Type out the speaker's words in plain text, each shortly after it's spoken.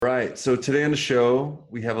right. So today on the show,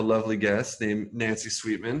 we have a lovely guest named Nancy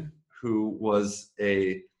Sweetman, who was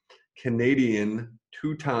a Canadian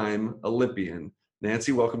two-time Olympian.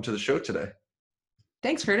 Nancy, welcome to the show today.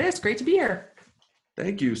 Thanks, Curtis. Great to be here.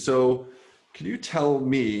 Thank you. So can you tell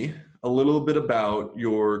me a little bit about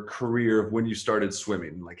your career of when you started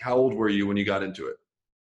swimming? Like, how old were you when you got into it?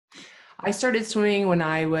 I started swimming when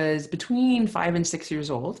I was between 5 and 6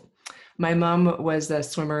 years old. My mom was a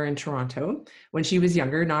swimmer in Toronto when she was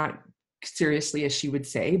younger, not seriously as she would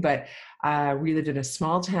say, but we lived in a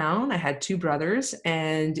small town. I had two brothers,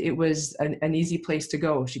 and it was an easy place to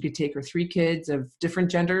go. She could take her three kids of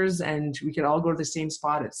different genders, and we could all go to the same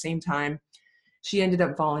spot at the same time. She ended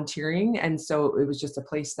up volunteering, and so it was just a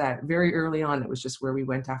place that very early on, it was just where we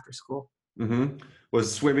went after school. Mm-hmm.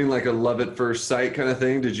 Was swimming like a love at first sight kind of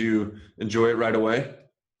thing? Did you enjoy it right away?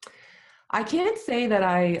 I can't say that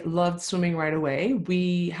I loved swimming right away.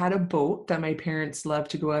 We had a boat that my parents loved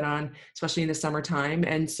to go out on, especially in the summertime.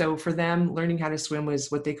 And so for them, learning how to swim was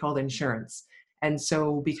what they called insurance. And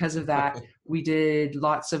so because of that, we did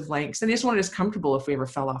lots of lengths, and they just wanted us comfortable if we ever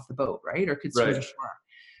fell off the boat, right? Or could swim Right. to shore.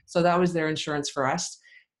 So that was their insurance for us.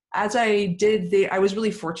 As I was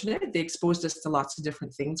really fortunate. They exposed us to lots of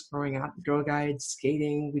different things growing up: Girl Guides,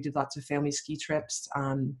 skating. We did lots of family ski trips,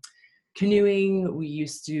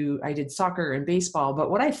 canoeing. I did soccer and baseball.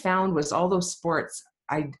 But what I found was all those sports,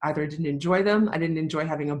 I either didn't enjoy them. I didn't enjoy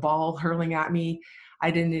having a ball hurling at me.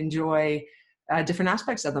 I didn't enjoy different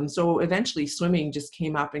aspects of them. So eventually swimming just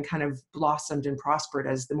came up and kind of blossomed and prospered.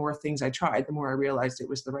 As the more things I tried, the more I realized it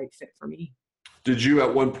was the right fit for me. Did you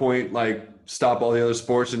at one point like stop all the other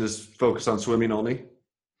sports and just focus on swimming only?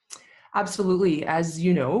 Absolutely. As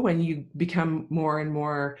you know, when you become more and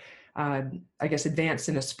more, advanced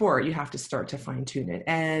in a sport, you have to start to fine tune it.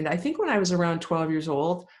 And I think when I was around 12 years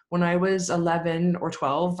old, when I was 11 or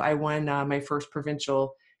 12, I won my first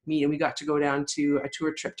provincial meet, and we got to go down to a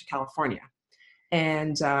tour trip to California.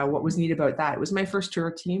 And what was neat about that, it was my first tour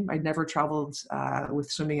team. I'd never traveled with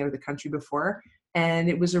swimming out of the country before. And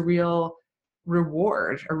it was a real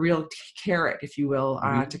reward, a real carrot, if you will,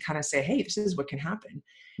 Mm-hmm. to kind of say, hey, this is what can happen.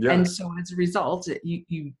 Yeah. And so as a result,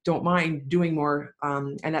 you don't mind doing more.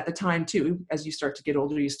 And at the time too, as you start to get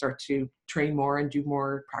older, you start to train more and do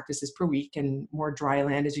more practices per week and more dry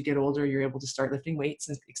land. As you get older, you're able to start lifting weights,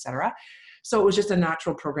 and et cetera. So it was just a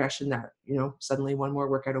natural progression that, suddenly one more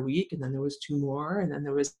workout a week, and then there was two more, and then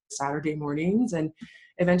there was Saturday mornings. And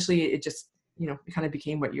eventually it just, it kind of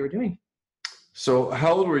became what you were doing. So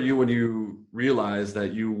how old were you when you realized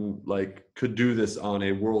that you like could do this on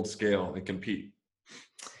a world scale and compete?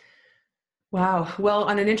 Wow. Well,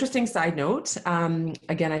 on an interesting side note,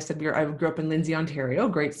 again, I grew up in Lindsay, Ontario,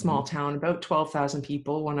 great Mhm. small town, about 12,000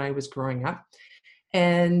 people when I was growing up.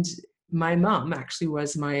 And my mom actually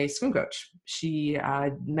was my swim coach.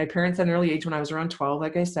 My parents at an early age, when I was around 12,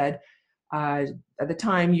 like I said, uh, at the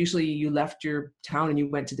time, usually you left your town and you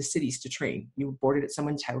went to the cities to train. You boarded at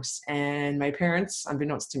someone's house. And my parents,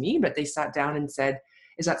 unbeknownst to me, but they sat down and said,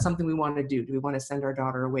 is that something we want to do? Do we want to send our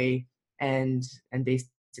daughter away and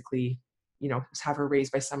basically, have her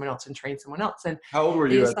raised by someone else and train someone else? And How old were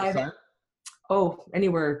they you at this decided, time?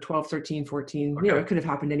 anywhere 12, 13, 14, Okay. it could have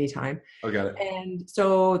happened anytime. I got it. And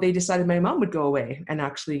so they decided my mom would go away and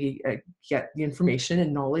actually get the information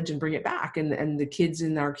and knowledge and bring it back, and the kids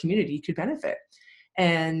in our community could benefit.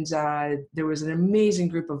 And there was an amazing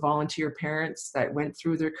group of volunteer parents that went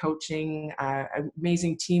through their coaching,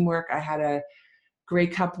 amazing teamwork. I had a Grey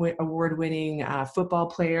Cup award-winning football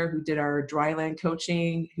player who did our dryland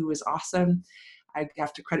coaching, who was awesome. I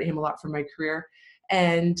have to credit him a lot for my career.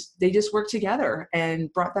 And they just worked together and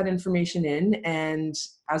brought that information in. And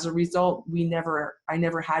as a result, I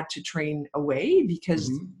never had to train away because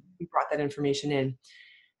Hmm. we brought that information in.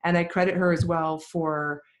 And I credit her as well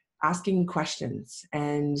for asking questions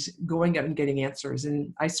and going out and getting answers.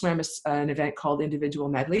 And I swam an event called Individual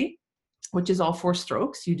Medley, which is all four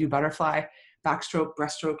strokes. You do butterfly, backstroke,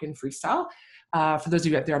 breaststroke, and freestyle. For those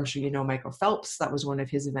of you out there, I'm sure you know Michael Phelps. That was one of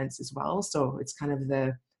his events as well. So it's kind of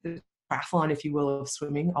the triathlon, if you will, of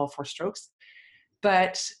swimming, all four strokes.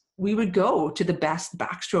 But we would go to the best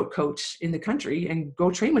backstroke coach in the country and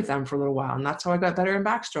go train with them for a little while. And that's how I got better in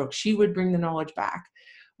backstroke. She would bring the knowledge back.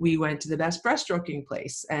 We went to the best breaststroking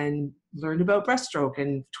place and learned about breaststroke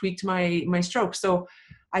and tweaked my stroke. So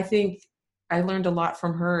I think I learned a lot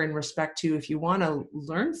from her in respect to, if you want to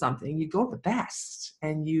learn something, you go to the best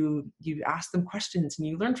and you ask them questions and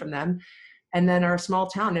you learn from them. And then our small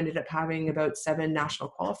town ended up having about 7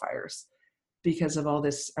 national qualifiers because of all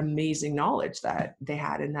this amazing knowledge that they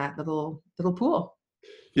had in that little pool.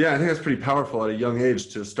 Yeah, I think that's pretty powerful at a young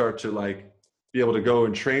age to start to like be able to go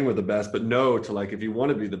and train with the best, but know to like, if you want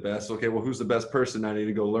to be the best, okay, well, who's the best person I need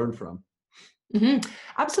to go learn from? Hmm.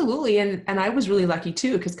 Absolutely. And I was really lucky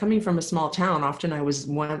too, because coming from a small town, often I was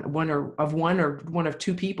one of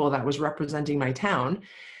two people that was representing my town.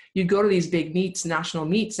 You'd go to these big meets, national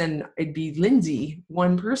meets, and it'd be Lindsay,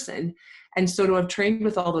 one person. And so to have trained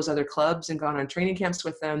with all those other clubs and gone on training camps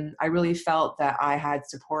with them, I really felt that I had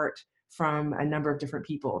support from a number of different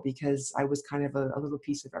people because I was kind of a little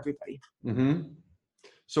piece of everybody. Mm-hmm.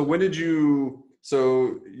 So when did you,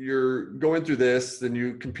 so you're going through this, then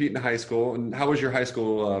you compete in high school, and how was your high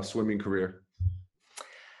school swimming career?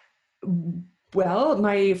 Well,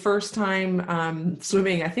 my first time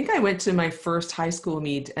swimming, I think I went to my first high school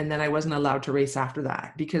meet and then I wasn't allowed to race after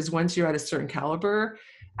that because once you're at a certain caliber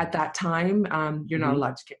at that time, you're not Mm-hmm.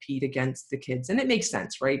 allowed to compete against the kids. And it makes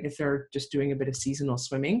sense, right? If they're just doing a bit of seasonal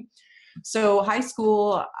swimming. So high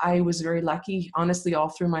school, I was very lucky. Honestly, all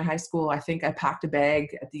through my high school, I think I packed a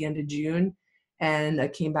bag at the end of June and I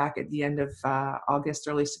came back at the end of August,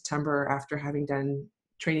 early September after having done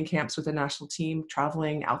training camps with the national team,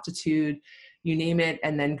 traveling, altitude, you name it,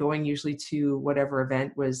 and then going usually to whatever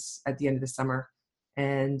event was at the end of the summer.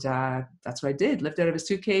 And that's what I did. Lived out of a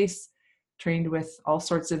suitcase, trained with all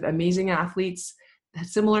sorts of amazing athletes,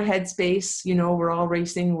 similar headspace. You know, we're all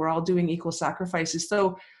racing, we're all doing equal sacrifices.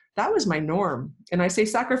 So that was my norm. And I say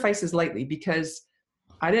sacrifices lightly because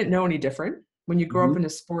I didn't know any different. When you grow Mm-hmm. up in a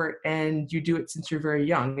sport and you do it since you're very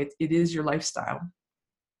young, it is your lifestyle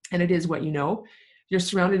and it is what you know. You're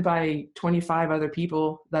surrounded by 25 other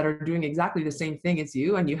people that are doing exactly the same thing as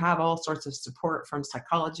you, and you have all sorts of support from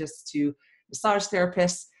psychologists to massage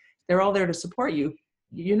therapists. They're all there to support you.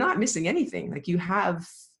 You're not missing anything. Like you have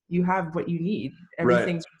what you need. Right.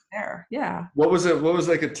 Everything's there. Yeah. What was it? What was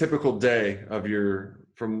like a typical day of your,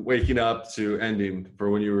 from waking up to ending, for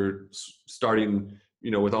when you were starting,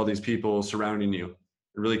 with all these people surrounding you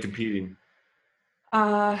and really competing?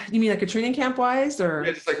 You mean like a training camp wise Yeah, or?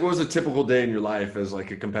 just like, what was a typical day in your life as like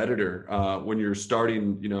a competitor, when you're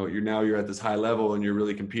starting, you're at this high level and you're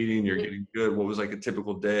really competing, you're getting good. What was like a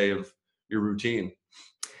typical day of your routine?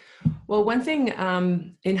 Well, one thing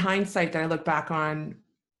in hindsight that I look back on,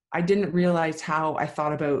 I didn't realize how I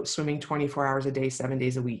thought about swimming 24 hours a day, 7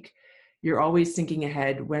 days a week. You're always thinking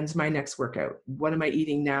ahead. When's my next workout? What am I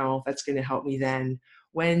eating now that's going to help me then?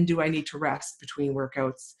 When do I need to rest between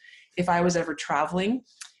workouts? If I was ever traveling,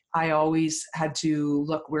 I always had to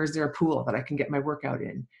look, where's there a pool that I can get my workout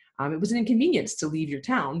in? It was an inconvenience to leave your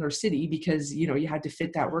town or city because, you had to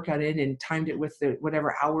fit that workout in and timed it with the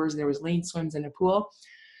whatever hours there was lane swims in a pool.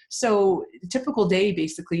 So a typical day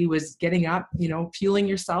basically was getting up, fueling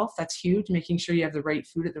yourself. That's huge. Making sure you have the right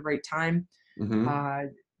food at the right time, Mm-hmm. uh,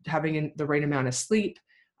 having the right amount of sleep,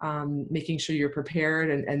 making sure you're prepared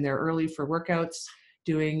and they're early for workouts,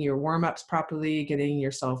 doing your warm-ups properly, getting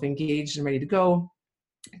yourself engaged and ready to go,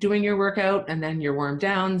 doing your workout and then your warm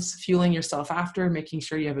downs, fueling yourself after, making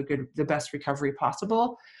sure you have the best recovery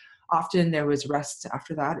possible. Often there was rest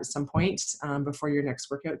after that at some point before your next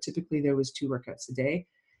workout. Typically there was 2 workouts a day.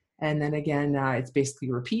 And then again, it's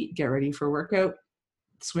basically repeat, get ready for workout,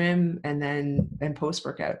 swim, and post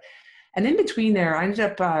workout. And in between there, I ended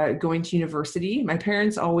up going to university. My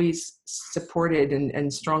parents always supported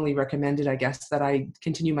and strongly recommended, I guess, that I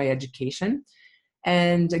continue my education.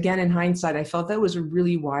 And again, in hindsight, I felt that was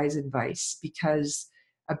really wise advice because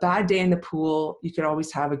a bad day in the pool, you could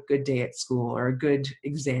always have a good day at school or a good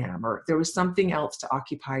exam, or there was something else to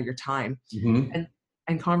occupy your time. Mm-hmm.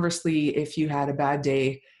 And conversely, if you had a bad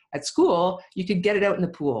day at school, you could get it out in the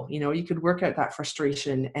pool. You could work out that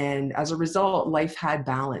frustration. And as a result, life had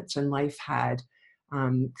balance and life had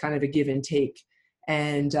kind of a give and take.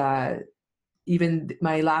 And even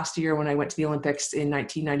my last year when I went to the Olympics in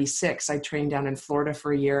 1996, I trained down in Florida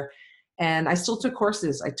for a year. And I still took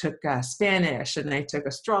courses. I took Spanish and I took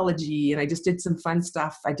astrology and I just did some fun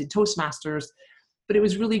stuff. I did Toastmasters. But it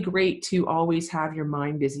was really great to always have your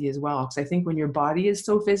mind busy as well. Because I think when your body is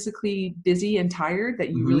so physically busy and tired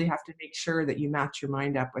that you Mm-hmm. really have to make sure that you match your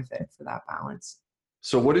mind up with it for that balance.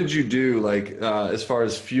 So what did you do, like, as far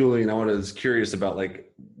as fueling? I was curious about,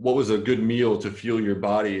 like, what was a good meal to fuel your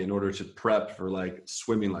body in order to prep for like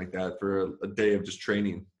swimming like that for a day of just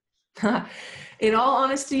training? In all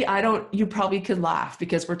honesty, you probably could laugh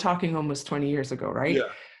because we're talking almost 20 years ago, right? Yeah.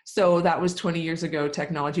 So that was 20 years ago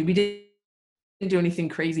technology. We didn't do anything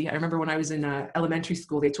crazy. I remember when I was in elementary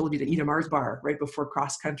school, they told you to eat a Mars bar right before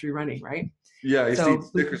cross country running, right? Yeah, I used to eat So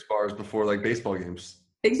Snickers bars before like baseball games.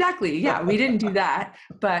 Exactly. Yeah, we didn't do that,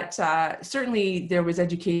 but certainly there was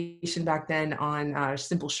education back then on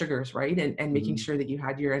simple sugars, right? And making Mhm. sure that you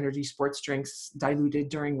had your energy sports drinks diluted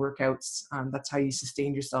during workouts. That's how you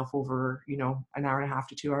sustained yourself over, an hour and a half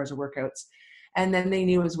to 2 hours of workouts. And then they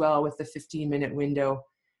knew as well with the 15-minute window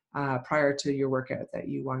prior to your workout that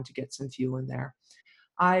you wanted to get some fuel in there.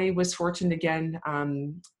 I was fortunate again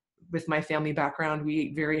with my family background. We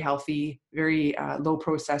eat very healthy, very low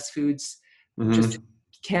processed foods, just Mhm.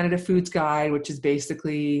 Canada Foods Guide, which is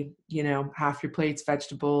basically, half your plates,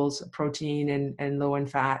 vegetables, protein, and low in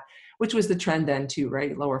fat, which was the trend then too,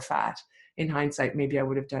 right? Lower fat. In hindsight, maybe I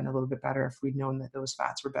would have done a little bit better if we'd known that those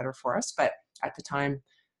fats were better for us. But at the time,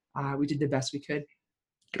 we did the best we could.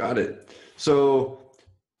 Got it. So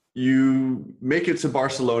you make it to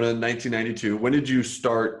Barcelona in 1992. When did you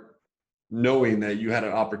start knowing that you had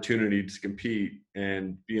an opportunity to compete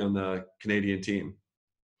and be on the Canadian team?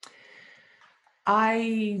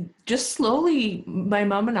 I just slowly, my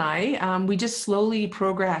mom and I, we just slowly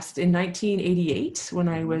progressed. In 1988, when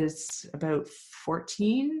I Mhm. was about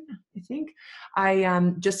 14, I think,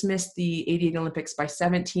 I just missed the 88 Olympics by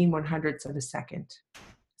 17/100ths of a second.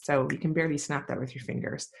 So you can barely snap that with your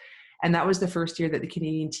fingers. And that was the first year that the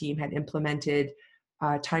Canadian team had implemented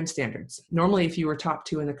time standards. Normally, if you were top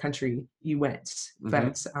two in the country, you went, Mhm.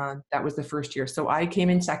 but that was the first year. So I came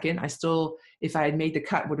in second. I still, if I had made the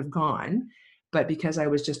cut, would have gone. But because I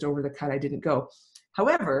was just over the cut, I didn't go.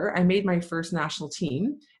 However, I made my first national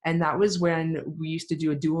team, and that was when we used to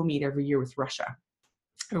do a dual meet every year with Russia.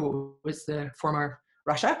 It was the former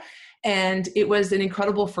Russia. And it was an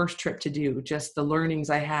incredible first trip to do, just the learnings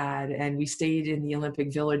I had. And we stayed in the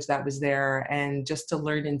Olympic Village that was there, and just to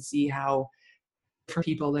learn and see how different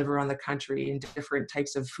people live around the country and different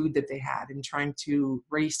types of food that they had, and trying to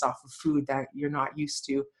race off of food that you're not used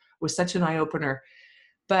to was such an eye opener.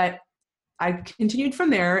 But I continued from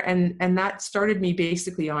there, and that started me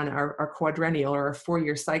basically on our quadrennial or our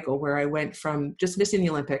 4-year cycle, where I went from just missing the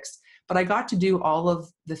Olympics, but I got to do all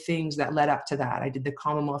of the things that led up to that. I did the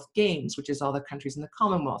Commonwealth Games, which is all the countries in the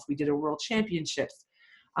Commonwealth. We did a World Championships.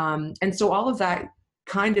 And so all of that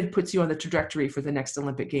kind of puts you on the trajectory for the next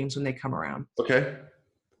Olympic Games when they come around. Okay.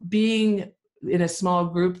 Being in a small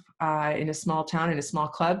group, in a small town, in a small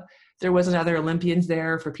club, there wasn't other Olympians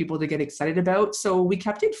there for people to get excited about. So we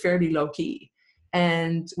kept it fairly low key.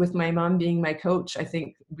 And with my mom being my coach, I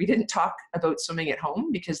think we didn't talk about swimming at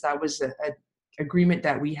home, because that was a agreement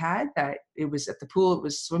that we had, that it was at the pool, it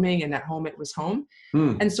was swimming, and at home, it was home.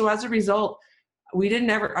 Hmm. And so as a result, we didn't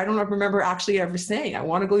ever, I don't remember actually ever saying, I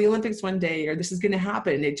want to go to the Olympics one day, or this is going to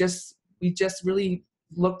happen. We just really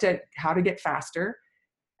looked at how to get faster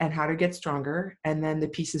and how to get stronger. And then the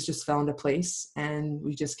pieces just fell into place, and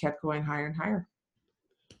we just kept going higher and higher.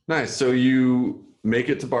 Nice. So you make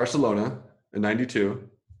it to Barcelona in 92.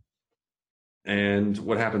 And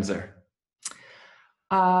what happens there?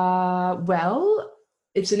 Well,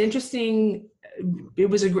 it's an interesting, it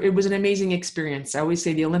was an amazing experience. I always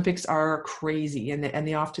say the Olympics are crazy, and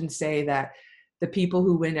they often say that the people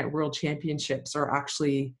who win at world championships are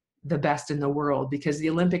actually the best in the world, because the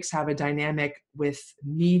Olympics have a dynamic with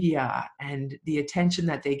media and the attention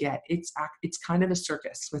that they get. It's kind of a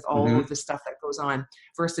circus with all of Hmm. the stuff that goes on,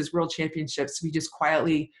 versus world championships. We just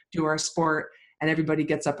quietly do our sport, and everybody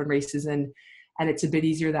gets up and races, and it's a bit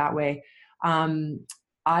easier that way. Um,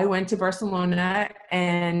 I went to Barcelona,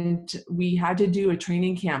 and we had to do a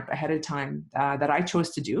training camp ahead of time that I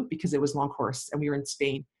chose to do because it was long course, and we were in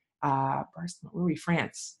Spain. Barcelona, where were we?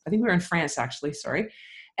 France. I think we were in France, actually. Sorry.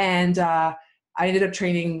 And I ended up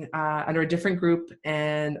training under a different group,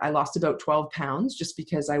 and I lost about 12 pounds just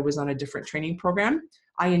because I was on a different training program.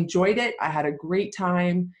 I enjoyed it. I had a great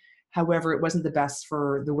time. However, it wasn't the best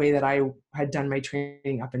for the way that I had done my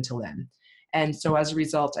training up until then. And so as a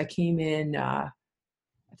result, I came in, I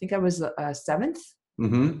think I was seventh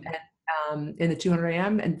Hmm. and, in the 200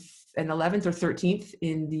 IM, and 11th or 13th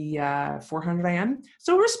in the 400 IM.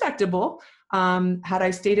 So respectable. Had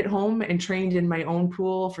I stayed at home and trained in my own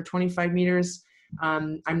pool for 25 meters,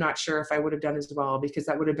 I'm not sure if I would have done as well, because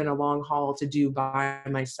that would have been a long haul to do by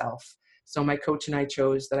myself. So my coach and I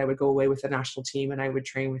chose that I would go away with the national team and I would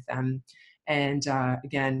train with them. And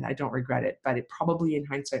again, I don't regret it, but it probably in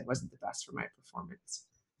hindsight wasn't the best for my performance.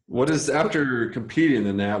 What is after competing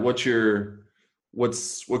in that? What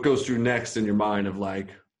goes through next in your mind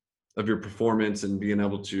of your performance and being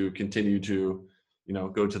able to continue to,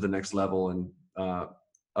 go to the next level and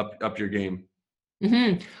up your game?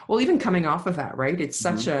 Well, even coming off of that, right?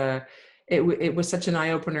 Hmm. It was such an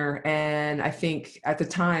eye opener. And I think at the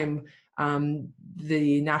time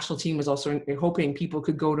the national team was also hoping people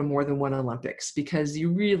could go to more than one Olympics, because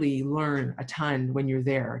you really learn a ton when you're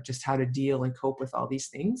there, just how to deal and cope with all these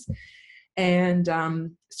things. And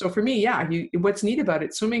so for me, yeah, what's neat about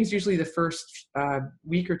it, swimming is usually the first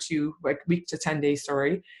week or two, like week to 10 days,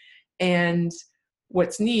 sorry. And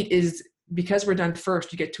what's neat is because we're done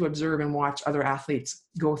first, you get to observe and watch other athletes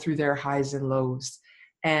go through their highs and lows.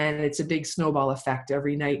 And it's a big snowball effect.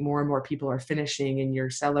 Every night, more and more people are finishing, and you're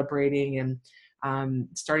celebrating and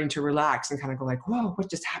starting to relax and kind of go like, whoa, what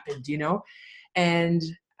just happened, you know? And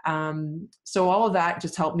so all of that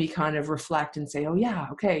just helped me kind of reflect and say, oh yeah,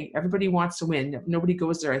 okay, everybody wants to win. Nobody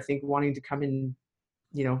goes there, I think, wanting to come in,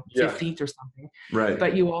 you know, 15th or something. Right.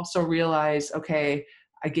 But you also realize, okay,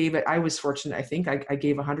 I was fortunate. I think I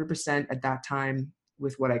gave 100% at that time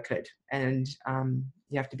with what I could. And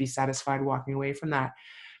you have to be satisfied walking away from that.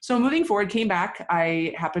 So moving forward, came back.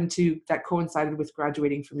 That coincided with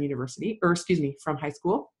graduating from from high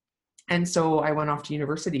school. And so I went off to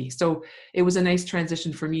university. So it was a nice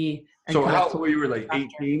transition for me. So how old were you? Were like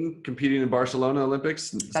 18 competing in Barcelona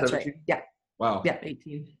Olympics? That's 17? Right. Yeah. Wow. Yeah.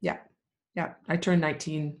 18. Yeah. Yeah. I turned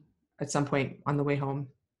 19 at some point on the way home.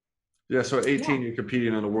 Yeah. So at 18, you're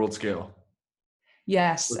competing on a world scale.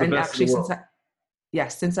 Yes. And actually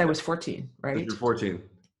since I was 14, right? Since you're 14.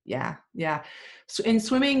 Yeah. Yeah. So in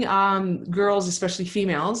swimming, girls, especially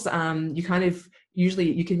females, you kind of,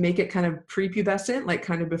 usually you can make it kind of prepubescent, like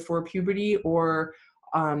kind of before puberty or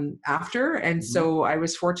after. And so I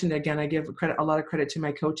was fortunate, again, I give a lot of credit to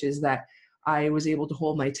my coaches that I was able to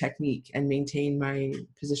hold my technique and maintain my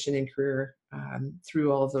position in career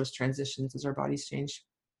through all of those transitions as our bodies change.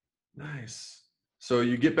 Nice. So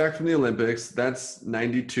you get back from the Olympics, that's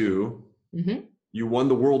 92. Mm-hmm. You won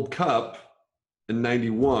the World Cup in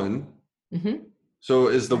 91. Mm-hmm. So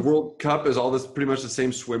is the World Cup, is all this pretty much the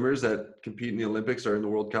same swimmers that compete in the Olympics are in the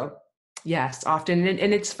World Cup? Yes, often.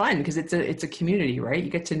 And it's fun because it's a community, right?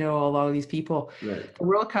 You get to know a lot of these people. Right. The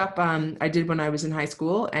World Cup, I did when I was in high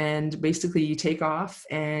school, and basically you take off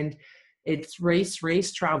and it's race,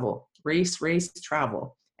 travel, race,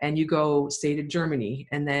 travel. And you go, say, to Germany.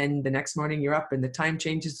 And then the next morning you're up and the time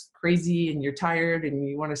change is crazy and you're tired and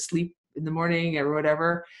you want to sleep in the morning or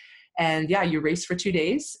whatever. And yeah, you race for 2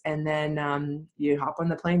 days, and then you hop on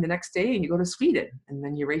the plane the next day and you go to Sweden, and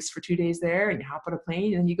then you race for 2 days there and you hop on a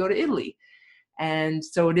plane and you go to Italy. And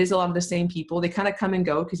so it is a lot of the same people. They kind of come and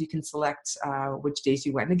go because you can select which days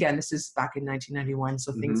you went. And again, this is back in 1991,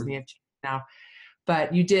 so things may have changed now.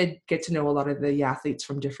 But you did get to know a lot of the athletes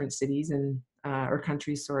from different cities and or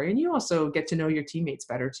countries, and you also get to know your teammates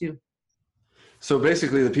better too. So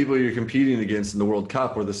basically, the people you're competing against in the World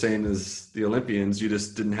Cup were the same as the Olympians. You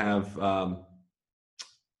just didn't have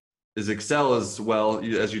excel as well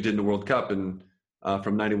as you did in the World Cup and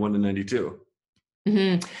from 91 to 92.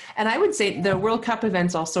 Mm-hmm. And I would say the World Cup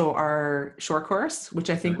events also are short course,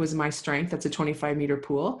 which I think was my strength. That's a 25-meter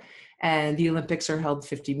pool. And the Olympics are held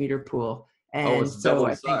 50-meter pool. And it's double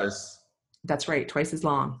the size. That's right, twice as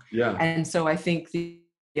long. Yeah. And so I think the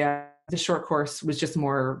short course was just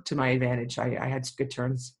more to my advantage. I had good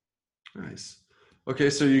turns. Nice. Okay,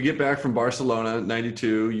 so you get back from Barcelona,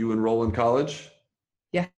 92. You enroll in college?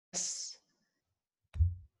 Yes.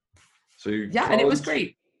 So and it was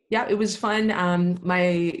great. Yeah, it was fun.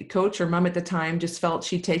 My coach or mom at the time just felt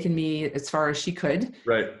she'd taken me as far as she could.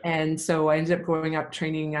 Right. And so I ended up going up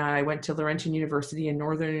training. I went to Laurentian University in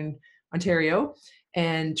Northern Ontario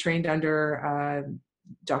and trained under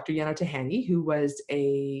Dr. Yano Tahani, who was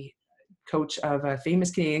a coach of a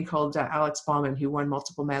famous Canadian called Alex Bauman, who won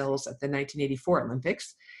multiple medals at the 1984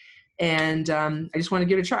 Olympics. And I just wanted to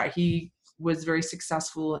give it a try. He was very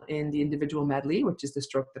successful in the individual medley, which is the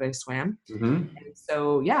stroke that I swam. Mm-hmm. And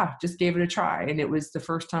so, just gave it a try. And it was the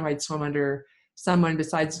first time I'd swum under someone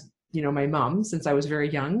besides, my mom, since I was very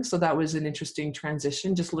young. So that was an interesting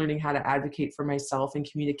transition, just learning how to advocate for myself and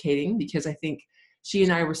communicating, because I think she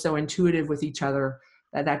and I were so intuitive with each other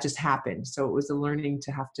that just happened. So it was a learning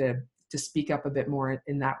to have to speak up a bit more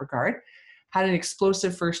in that regard. Had an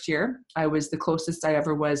explosive first year. I was the closest I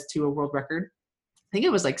ever was to a world record. I think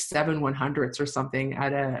it was like 7 100ths or something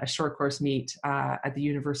at a short course meet at the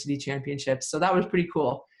university championships. So that was pretty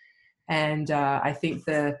cool. And I think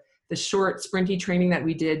the short sprinty training that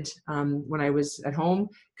we did when I was at home,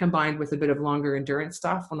 combined with a bit of longer endurance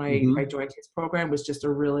stuff when I joined his program, was just a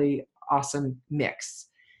really awesome mix.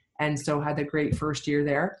 And so had a great first year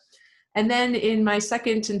there. And then in my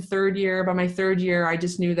second and third year, by my third year, I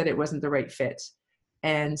just knew that it wasn't the right fit.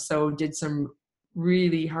 And so did some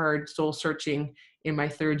really hard soul searching in my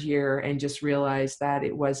third year and just realized that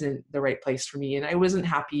it wasn't the right place for me. And I wasn't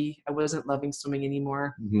happy. I wasn't loving swimming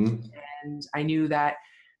anymore. Mm-hmm. And I knew that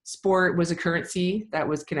sport was a currency that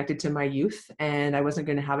was connected to my youth, and I wasn't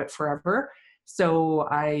going to have it forever. So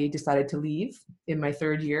I decided to leave in my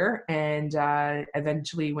third year, and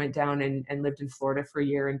eventually went down and lived in Florida for a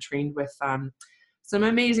year and trained with some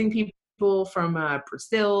amazing people from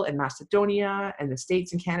Brazil and Macedonia and the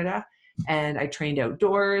States and Canada. And I trained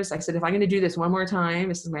outdoors. I said, if I'm going to do this one more time,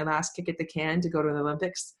 this is my last kick at the can to go to the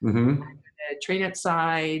Olympics. Mm-hmm. I'm going to train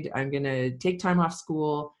outside. I'm going to take time off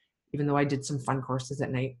school, even though I did some fun courses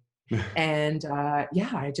at night. And I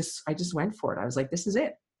just went for it. I was like, this is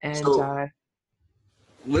it. And so,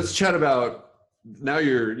 let's chat about, now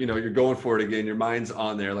you're going for it again. Your mind's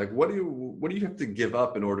on there. Like, what do you have to give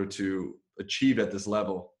up in order to achieve at this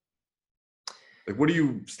level? Like, what are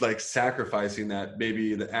you like sacrificing that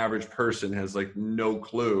maybe the average person has like no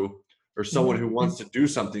clue, or someone who wants to do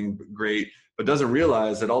something great, but doesn't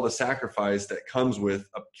realize that all the sacrifice that comes with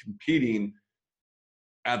competing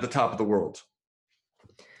at the top of the world?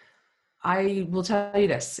 I will tell you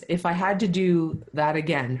this, if I had to do that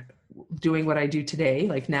again, doing what I do today,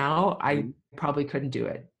 like now, I probably couldn't do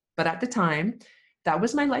it. But at the time, that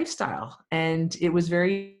was my lifestyle, and it was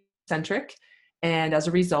very centric. And as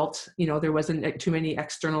a result, there wasn't too many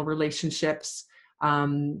external relationships.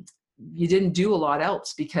 You didn't do a lot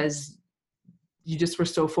else because you just were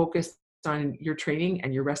so focused on your training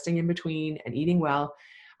and your resting in between and eating well.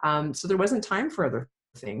 So there wasn't time for other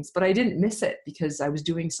things, but I didn't miss it because I was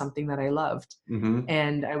doing something that I loved,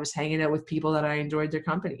 and I was hanging out with people that I enjoyed their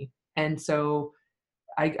company. And so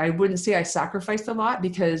I wouldn't say I sacrificed a lot,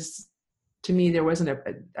 because to me, there wasn't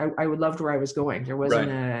I loved where I was going. There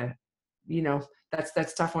wasn't that's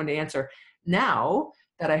a tough one to answer. Now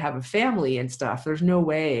that I have a family and stuff, there's no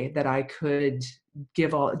way that I could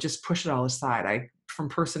just push it all aside. From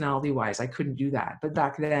personality wise, I couldn't do that. But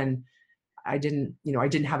back then, I didn't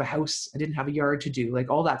have a house. I didn't have a yard to do. Like,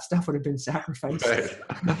 all that stuff would have been sacrificed. Right.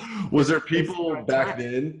 Was there people back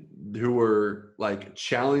then who were like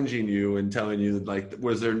challenging you and telling you, like,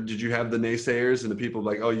 did you have the naysayers and the people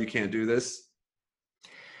like, oh, you can't do this?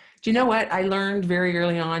 Do you know what? I learned very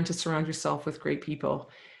early on to surround yourself with great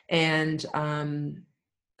people. And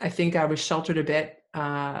I think I was sheltered a bit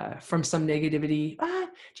from some negativity.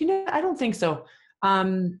 I don't think so.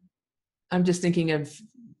 I'm just thinking of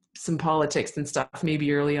some politics and stuff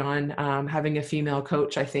maybe early on. Having a female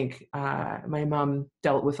coach, I think my mom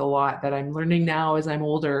dealt with a lot that I'm learning now as I'm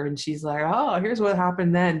older. And she's like, oh, here's what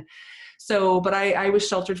happened then. So, but I was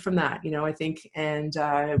sheltered from that, I think. And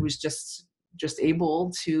I was just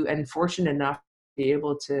able to, and fortunate enough to be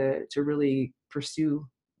able to really pursue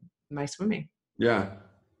my swimming. Yeah.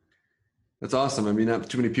 That's awesome. I mean, not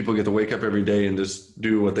too many people get to wake up every day and just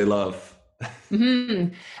do what they love.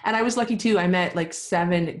 And I was lucky too. I met like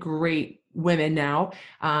 7 great women now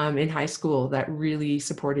in high school that really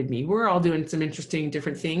supported me. We're all doing some interesting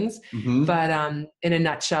different things, but in a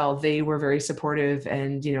nutshell, they were very supportive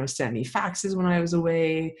and, sent me faxes when I was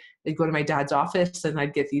away. They'd go to my dad's office and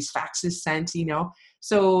I'd get these faxes sent,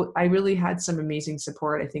 So I really had some amazing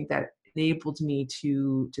support. I think that enabled me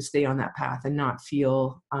to stay on that path and not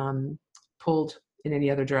feel pulled in any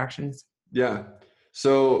other directions. Yeah.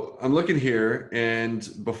 So I'm looking here, and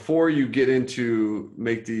before you get into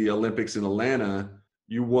make the Olympics in Atlanta,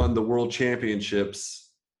 you won the World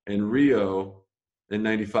Championships in Rio in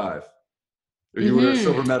 '95. Or you were a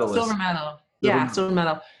silver medalist. Silver medal. Silver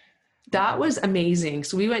medal. That was amazing.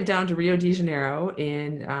 So we went down to Rio de Janeiro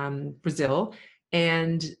in Brazil,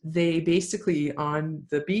 and they basically, on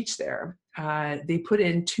the beach there, they put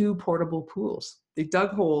in 2 portable pools. They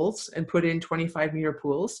dug holes and put in 25-meter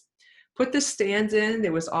pools. Put the stands in.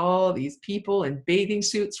 There was all these people in bathing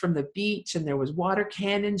suits from the beach, and there was water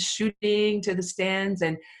cannons shooting to the stands,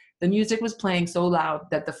 and the music was playing so loud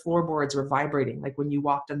that the floorboards were vibrating. Like when you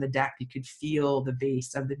walked on the deck, you could feel the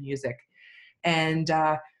bass of the music. And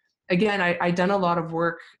again, I'd done a lot of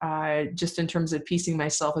work just in terms of piecing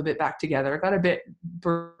myself a bit back together. I got a bit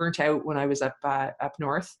burnt out when I was up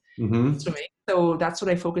north swimming. So that's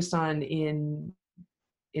what I focused on in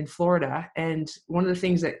Florida. And one of the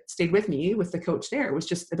things that stayed with me with the coach there was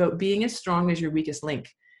just about being as strong as your weakest link.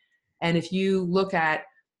 And if you look at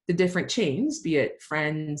the different chains, be it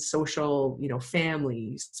friends, social,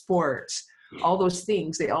 family, sports, all those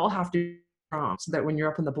things, they all have to be strong so that when you're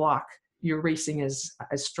up in the block, you're racing as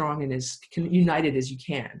strong and as united as you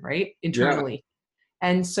can, right? Internally. Yeah.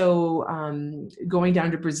 And so going down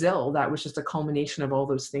to Brazil, that was just a culmination of all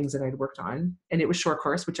those things that I'd worked on. And it was short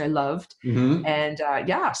course, which I loved. And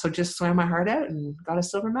so just swam my heart out and got a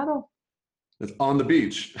silver medal. It's on the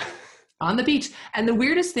beach. On the beach. And the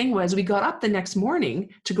weirdest thing was we got up the next morning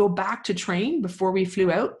to go back to train before we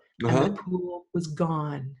flew out, and the pool was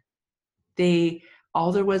gone. They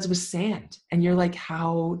all there was sand. And you're like,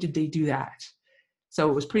 how did they do that? So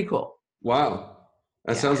it was pretty cool. Wow.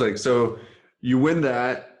 That sounds like, so you win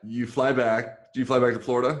that, you fly back. Do you fly back to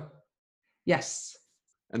Florida? Yes.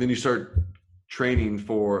 And then you start training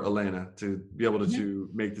for Atlanta to be able to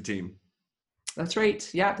make the team. That's right.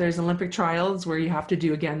 Yeah. There's Olympic trials where you have to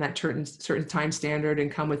do, again, that certain time standard and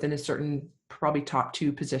come within a certain, probably top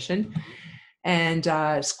 2 position,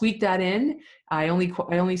 and squeak that in. I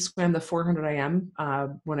only swam the 400 IM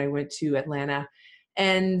when I went to Atlanta.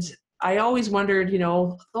 And I always wondered,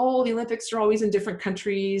 the Olympics are always in different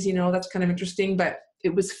countries, that's kind of interesting, but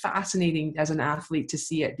it was fascinating as an athlete to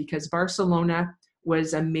see it, because Barcelona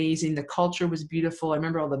was amazing. The culture was beautiful. I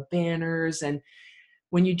remember all the banners, and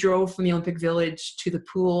when you drove from the Olympic Village to the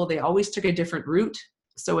pool, they always took a different route.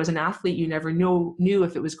 So as an athlete, you never knew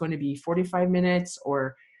if it was going to be 45 minutes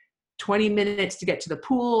or 20 minutes to get to the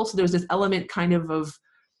pool. So there was this element kind of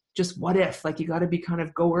just what if, like, you got to be kind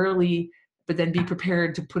of go early, but then be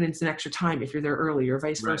prepared to put in some extra time if you're there early, or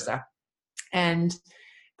vice versa. And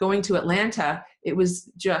going to Atlanta, it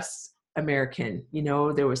was just American,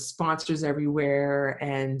 there was sponsors everywhere,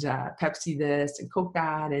 and Pepsi this and Coke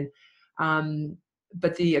that. And,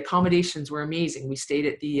 but the accommodations were amazing. We stayed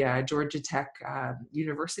at the Georgia Tech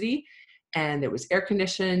University, and it was air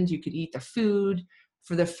conditioned. You could eat the food.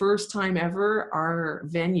 For the first time ever, our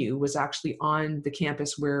venue was actually on the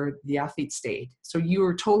campus where the athletes stayed. So you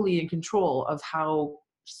were totally in control of how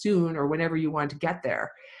soon or whenever you wanted to get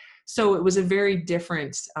there. So it was a very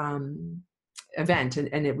different event.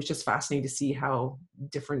 And it was just fascinating to see how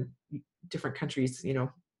different countries,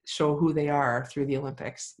 show who they are through the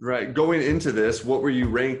Olympics. Right. Going into this, what were you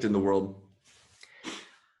ranked in the world?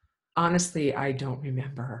 Honestly, I don't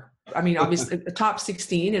remember. I mean, obviously, the top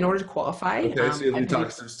 16 in order to qualify. Okay, so you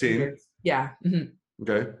top 16. Yeah. Mm-hmm.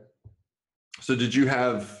 Okay. So did you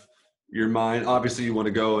have your mind? Obviously, you want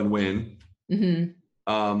to go and win.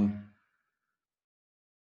 Mm-hmm.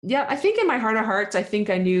 Yeah, I think in my heart of hearts, I think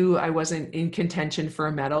I knew I wasn't in contention for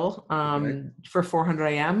a medal for 400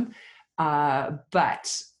 IM.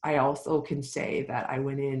 But I also can say that I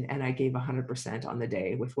went in and I gave 100% on the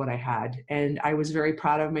day with what I had. And I was very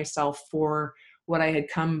proud of myself for what I had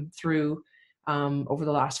come through over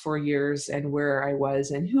the last 4 years, and where I was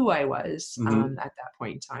and who I was at that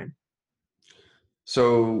point in time.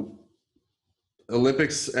 So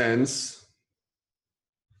Olympics ends.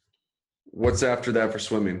 What's after that for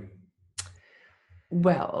swimming?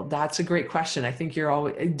 Well, that's a great question. I think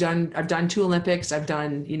I've done 2 Olympics. I've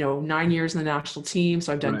done, 9 years in the national team.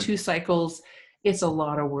 So I've done 2 cycles. It's a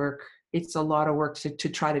lot of work. It's a lot of work to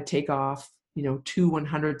try to take off, 2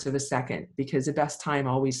 100ths of a second, because the best time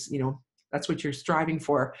always, that's what you're striving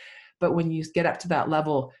for. But when you get up to that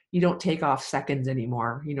level, you don't take off seconds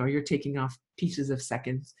anymore. You're taking off pieces of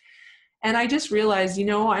seconds. And I just realized,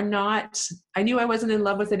 I knew I wasn't in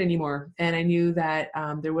love with it anymore. And I knew that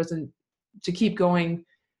there wasn't, to keep going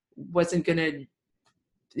wasn't going to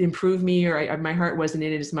improve me, or my heart wasn't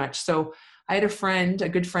in it as much. So I had a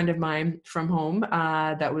good friend of mine from home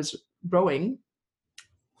that was rowing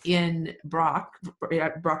in Brock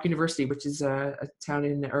University, which is a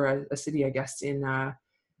town or a city, I guess, in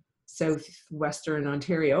southwestern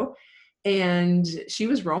Ontario. And she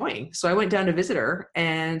was rowing. So I went down to visit her,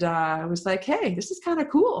 and I was like, hey, this is kind of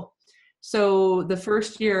cool. So the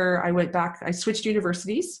first year I went back, I switched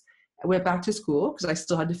universities. I went back to school because I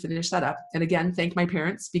still had to finish that up. And again, thank my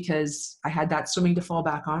parents, because I had that swimming to fall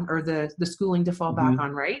back on, or the schooling to fall back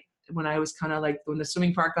on, right? When I was kind of like, when the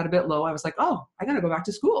swimming part got a bit low, I was like, oh, I got to go back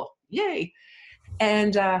to school. Yay.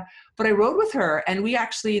 And, but I rowed with her, and we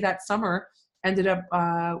actually that summer ended up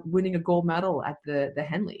winning a gold medal at the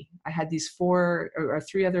Henley. I had these 4 or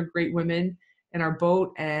 3 other great women in our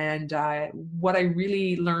boat. And what I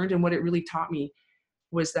really learned, and what it really taught me,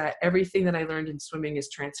 was that everything that I learned in swimming is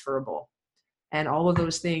transferable. And all of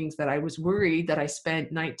those things that I was worried that I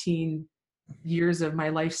spent 19 years of my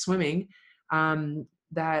life swimming,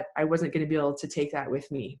 that I wasn't going to be able to take that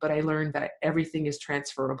with me. But I learned that everything is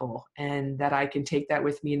transferable, and that I can take that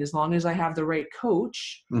with me. And as long as I have the right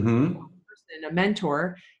coach, a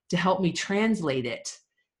mentor to help me translate it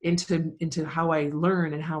into how I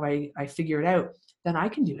learn and how I figure it out, then I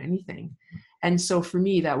can do anything. And so for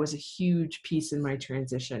me, that was a huge piece in my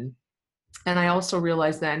transition. And I also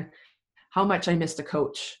realized then how much I missed a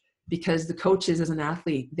coach, because the coaches as an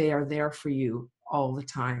athlete, they are there for you all the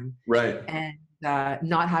time. Right. And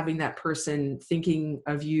not having that person thinking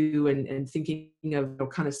of you and thinking of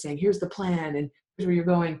kind of saying, here's the plan and here's where you're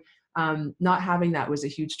going. Not having that was a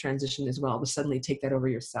huge transition as well, to suddenly take that over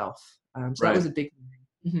yourself. So that was a big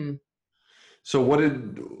thing. So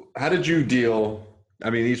how did you deal? I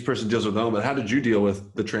mean, each person deals with their own, but how did you deal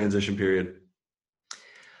with the transition period?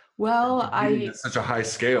 Well, Competing at such a high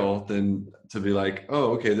scale, then to be like,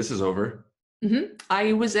 oh, okay, this is over.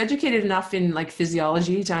 I was educated enough in like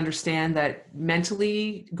physiology to understand that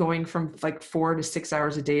mentally going from like 4 to 6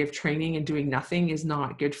 hours a day of training and doing nothing is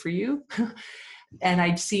not good for you. And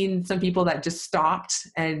I'd seen some people that just stopped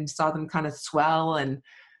and saw them kind of swell, and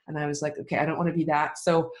I was like, okay, I don't want to be that.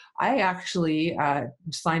 So I actually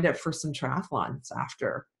signed up for some triathlons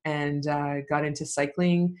after, and got into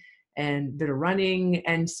cycling and a bit of running.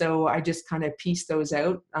 And so I just kind of pieced those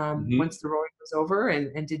out Hmm. once the rowing was over,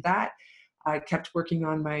 and did that. I kept working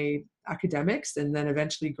on my academics, and then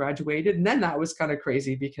eventually graduated. And then that was kind of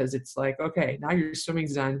crazy because it's like, okay, now your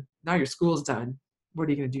swimming's done. Now your school's done. What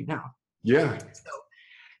are you going to do now? Yeah. So,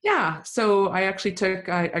 yeah. So I actually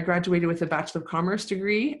I graduated with a Bachelor of Commerce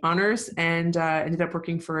degree, honors, and ended up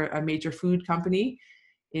working for a major food company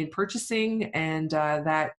in purchasing. And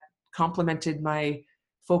that complemented my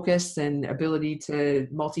focus and ability to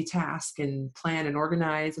multitask and plan and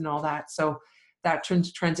organize and all that. So that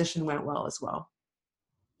transition went well as well.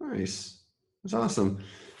 Nice. That's awesome.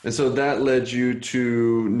 And so that led you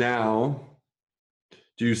to now,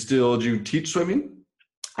 do you teach swimming?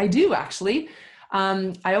 I do actually.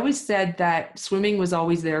 I always said that swimming was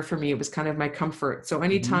always there for me. It was kind of my comfort. So Hmm.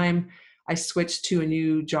 anytime I switched to a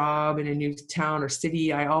new job in a new town or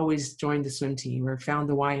city, I always joined the swim team or found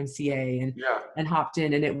the YMCA Yeah. and hopped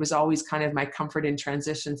in. And it was always kind of my comfort in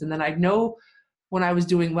transitions. And then I'd know when I was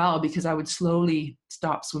doing well because I would slowly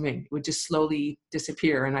stop swimming. It would just slowly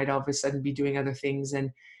disappear, and I'd all of a sudden be doing other things.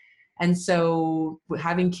 And so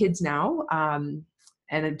having kids now,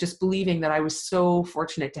 and just believing that I was so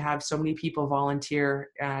fortunate to have so many people volunteer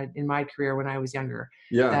in my career when I was younger,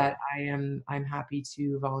 Yeah. that I'm happy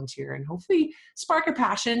to volunteer and hopefully spark a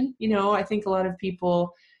passion. You know, I think a lot of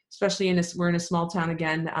people, especially we're in a small town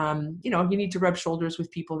again, you know, you need to rub shoulders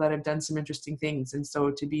with people that have done some interesting things. And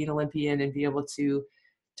so to be an Olympian and be able to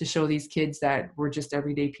show these kids that we're just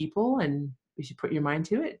everyday people, and if you put your mind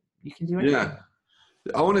to it, you can do anything. Yeah.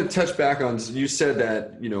 I want to touch back on, you said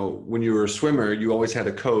that, when you were a swimmer, you always had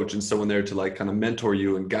a coach and someone there to like kind of mentor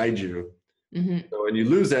you and guide you. Hmm. So, and you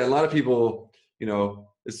lose that. A lot of people,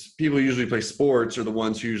 it's people who usually play sports are the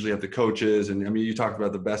ones who usually have the coaches. And I mean, you talked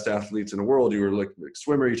about the best athletes in the world. You were like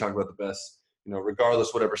swimmer, you talk about the best,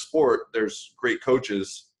 regardless, whatever sport, there's great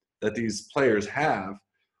coaches that these players have.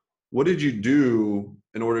 What did you do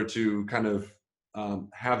in order to kind of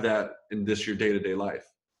have that in your day-to-day life?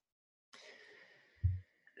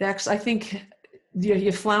 Actually, I think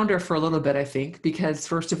you flounder for a little bit, I think, because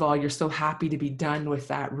first of all, you're so happy to be done with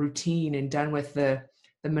that routine and done with the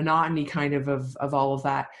monotony kind of all of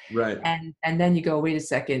that. Right. And then you go, wait a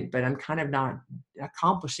second, but I'm kind of not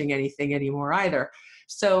accomplishing anything anymore either.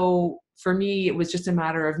 So for me, it was just a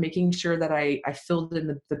matter of making sure that I filled in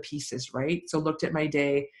the pieces, right? So looked at my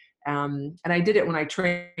day. And I did it when I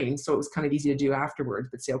trained, so it was kind of easy to do afterwards,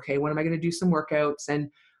 but say, okay, when am I going to do some workouts? And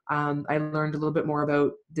I learned a little bit more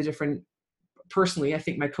about the different, personally, I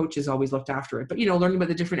think my coaches always looked after it, but, you know, learning about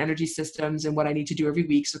the different energy systems and what I need to do every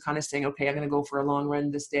week. So kind of saying, okay, I'm going to go for a long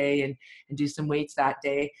run this day and do some weights that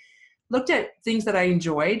day. Looked at things that I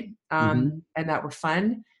enjoyed Hmm. and that were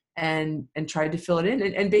fun, and tried to fill it in.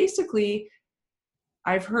 And basically,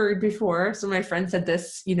 I've heard before, so my friend said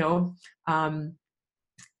this, you know,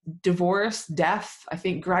 divorce, death, I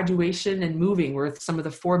think graduation and moving were some of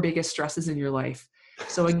the four biggest stresses in your life.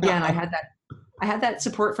 So again, I had that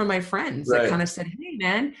support from my friends that Right. kind of said, "Hey,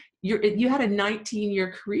 man, you had a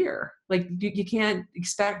 19-year career. Like you can't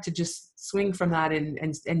expect to just swing from that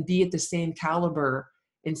and be at the same caliber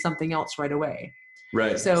in something else right away."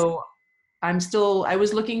 Right. So I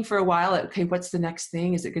was looking for a while at, okay, what's the next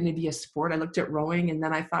thing? Is it going to be a sport? I looked at rowing, and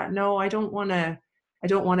then I thought, no, I don't want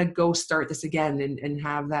to go start this again and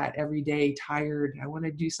have that every day tired. I want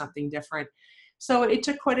to do something different. So it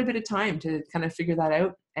took quite a bit of time to kind of figure that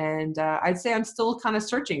out. And I'd say I'm still kind of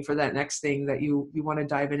searching for that next thing that you want to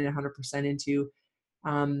dive in 100% into.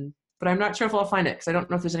 But I'm not sure if I'll find it because I don't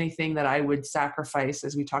know if there's anything that I would sacrifice,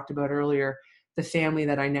 as we talked about earlier, the family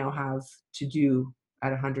that I now have to do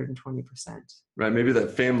at 120%. Right. Maybe that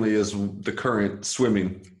family is the current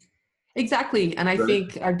swimming. Exactly. And I Right.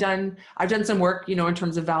 think I've done some work, you know, in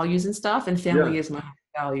terms of values and stuff, and Yeah. family is my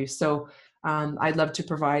value. So I'd love to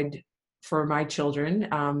provide for my children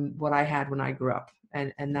what I had when I grew up,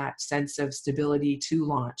 and that sense of stability to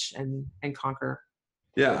launch and conquer.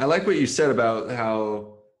 Yeah. I like what you said about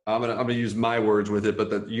how I'm gonna use my words with it, but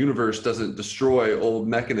the universe doesn't destroy old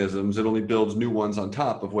mechanisms. It only builds new ones on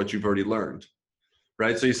top of what you've already learned.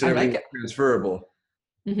 Right. So you said I like everything's it. transferable.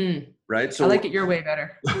 Hmm. Right. I So like it your way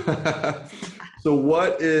better. So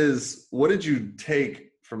what did you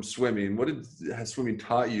take from swimming? Has swimming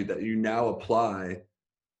taught you that you now apply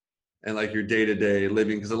and like your day-to-day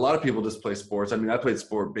living? Because a lot of people just play sports. I mean, I played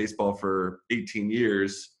baseball for 18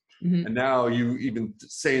 years. Mhm. And now you even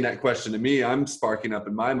saying that question to me, I'm sparking up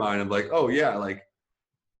in my mind. I'm like, oh yeah, like,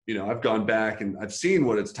 I've gone back and I've seen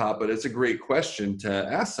what it's taught, but it's a great question to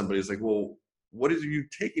ask somebody. It's like, well, what are you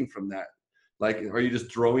taking from that? Like, are you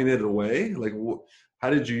just throwing it away? Like, how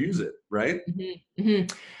did you use it? Right. Mm-hmm.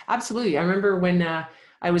 Mm-hmm. Absolutely. I remember when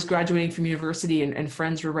I was graduating from university and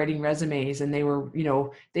friends were writing resumes and they were,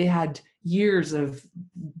 they had years of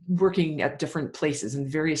working at different places and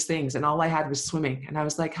various things. And all I had was swimming. And I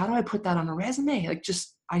was like, how do I put that on a resume? Like,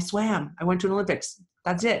 I swam. I went to an Olympics.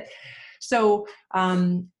 That's it. So,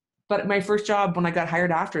 but my first job when I got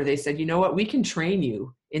hired after, they said, you know what, we can train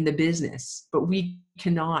you in the business, but we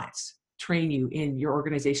cannot train you in your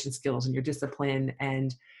organization skills and your discipline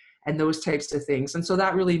and those types of things. And so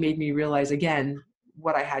that really made me realize again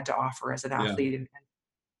what I had to offer as an Yeah. athlete and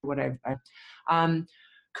what I've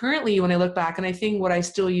currently, when I look back, and I think what I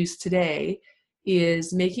still use today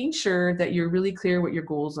is making sure that you're really clear what your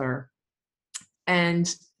goals are.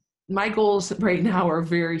 And my goals right now are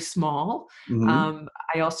very small. Mm-hmm.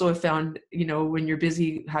 I also have found, when you're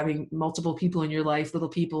busy having multiple people in your life, little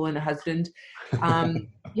people and a husband,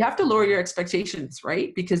 you have to lower your expectations,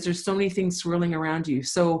 right? Because there's so many things swirling around you.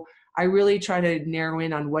 So I really try to narrow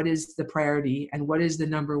in on what is the priority and what is the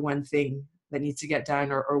number one thing that needs to get done,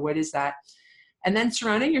 or what is that? And then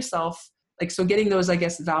surrounding yourself, so getting those, I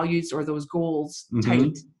guess, values or those goals Mm-hmm.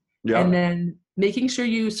 tight, Yeah. and then making sure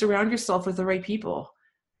you surround yourself with the right people.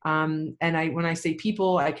 And when I say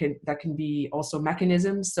people, that can be also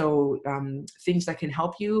mechanisms. So things that can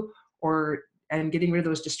help you, and getting rid of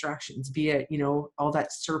those distractions, be it, all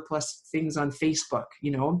that surplus things on Facebook,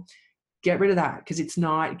 get rid of that because it's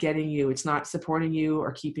not supporting you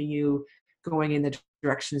or keeping you going in the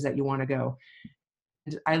directions that you want to go.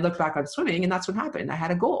 And I look back on swimming and that's what happened. I had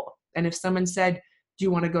a goal. And if someone said, do you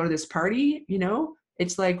want to go to this party?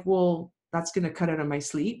 It's like, well, that's going to cut out on my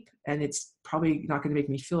sleep and it's probably not going to make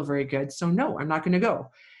me feel very good. So no, I'm not going to go.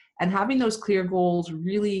 And having those clear goals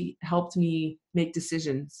really helped me make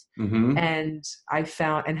decisions. Mm-hmm. And I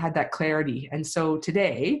found and had that clarity. And so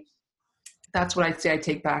today, that's what I'd say I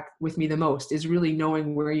take back with me the most is really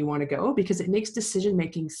knowing where you want to go because it makes decision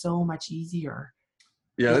making so much easier.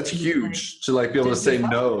 Yeah, that's huge to be able to say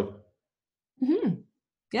no. Mm-hmm.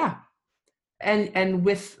 Yeah. And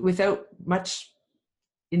without much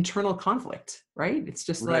internal conflict, right? It's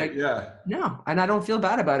just Right. Yeah. no, and I don't feel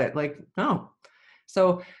bad about it. Like, no.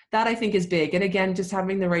 So that I think is big. And again, just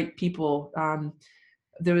having the right people.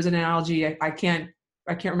 There was an analogy. I can't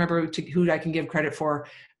remember who I can give credit for,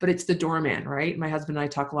 but it's the doorman, right? My husband and I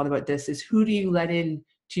talk a lot about this is who do you let in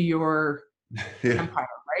to your empire,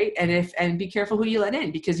 right? And be careful who you let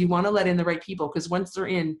in because you want to let in the right people because once they're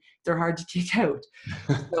in, they're hard to kick out.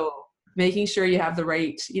 So making sure you have the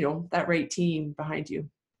right, that right team behind you.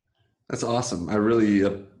 That's awesome.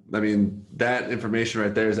 I mean, that information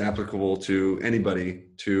right there is applicable to anybody,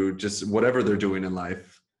 to just whatever they're doing in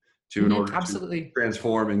life, in order absolutely. to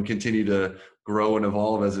transform and continue to grow and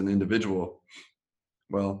evolve as an individual.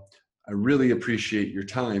 Well, I really appreciate your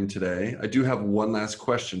time today. I do have one last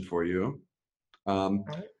question for you.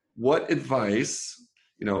 What advice,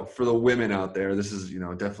 for the women out there, this is,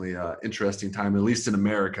 definitely an interesting time, at least in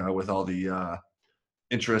America, with all the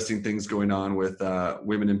interesting things going on with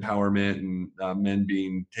women empowerment and men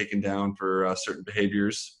being taken down for certain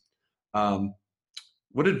behaviors.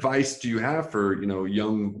 What advice do you have for,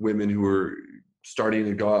 young women who are starting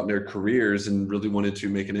to go out in their careers and really wanted to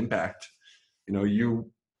make an impact?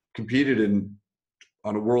 You competed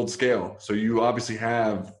on a world scale, so you obviously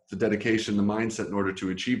have the dedication, the mindset in order to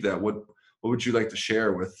achieve that. What would you like to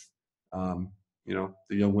share with, the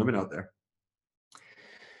young women out there?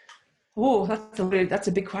 Oh, that's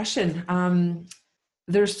a big question.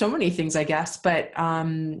 There's so many things, I guess, but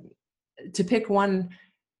to pick one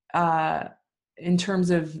in terms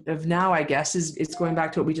of now, I guess, is it's going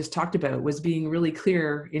back to what we just talked about, was being really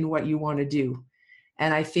clear in what you want to do.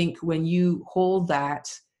 And I think when you hold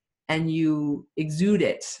that and you exude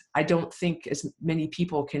it, I don't think as many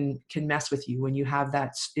people can mess with you when you have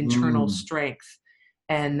that internal strength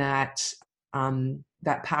and that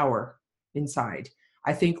power inside.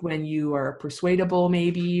 I think when you are persuadable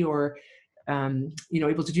maybe, or,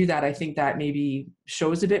 able to do that, I think that maybe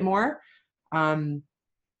shows a bit more.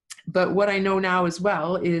 But what I know now as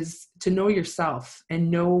well is to know yourself and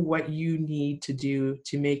know what you need to do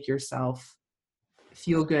to make yourself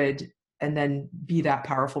feel good and then be that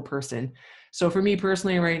powerful person. So for me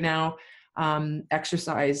personally right now,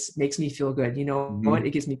 exercise makes me feel good. You know what? Mhm.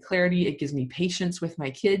 It gives me clarity. It gives me patience with my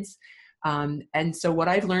kids. And so what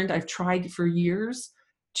I've learned, I've tried for years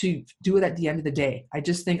to do it at the end of the day. I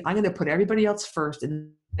just think I'm going to put everybody else first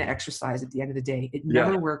and exercise at the end of the day. It Yeah.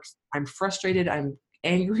 never works. I'm frustrated. I'm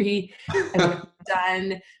angry. And when I'm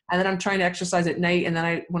done, and then I'm trying to exercise at night, and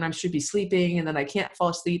then when I should be sleeping, and then I can't fall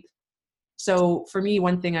asleep. So for me,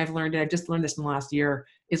 one thing I've learned, and I just learned this in the last year,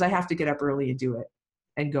 is I have to get up early and do it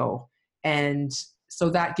and go. And so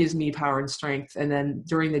that gives me power and strength. And then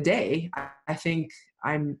during the day, I think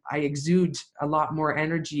I exude a lot more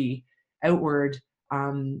energy outward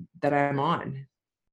that I'm on.